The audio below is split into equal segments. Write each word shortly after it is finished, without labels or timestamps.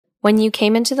When you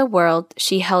came into the world,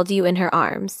 she held you in her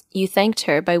arms. You thanked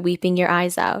her by weeping your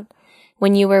eyes out.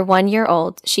 When you were 1 year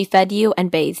old, she fed you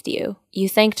and bathed you. You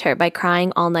thanked her by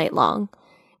crying all night long.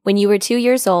 When you were 2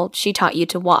 years old, she taught you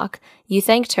to walk. You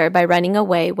thanked her by running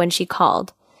away when she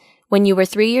called. When you were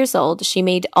 3 years old, she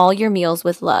made all your meals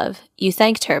with love. You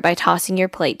thanked her by tossing your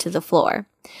plate to the floor.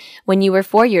 When you were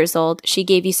 4 years old, she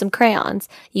gave you some crayons.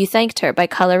 You thanked her by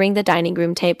coloring the dining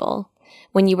room table.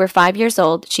 When you were 5 years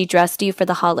old, she dressed you for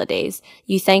the holidays.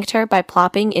 You thanked her by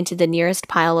plopping into the nearest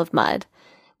pile of mud.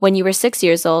 When you were 6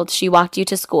 years old, she walked you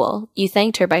to school. You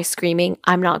thanked her by screaming,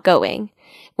 "I'm not going."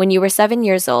 When you were 7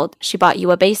 years old, she bought you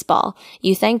a baseball.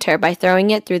 You thanked her by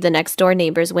throwing it through the next-door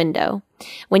neighbor's window.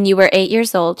 When you were 8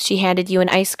 years old, she handed you an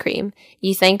ice cream.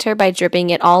 You thanked her by dripping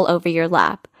it all over your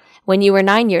lap. When you were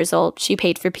 9 years old, she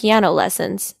paid for piano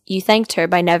lessons. You thanked her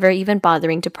by never even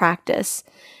bothering to practice.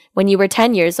 When you were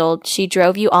 10 years old, she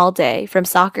drove you all day, from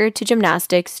soccer to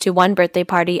gymnastics to one birthday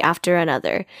party after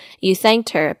another. You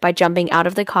thanked her by jumping out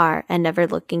of the car and never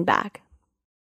looking back.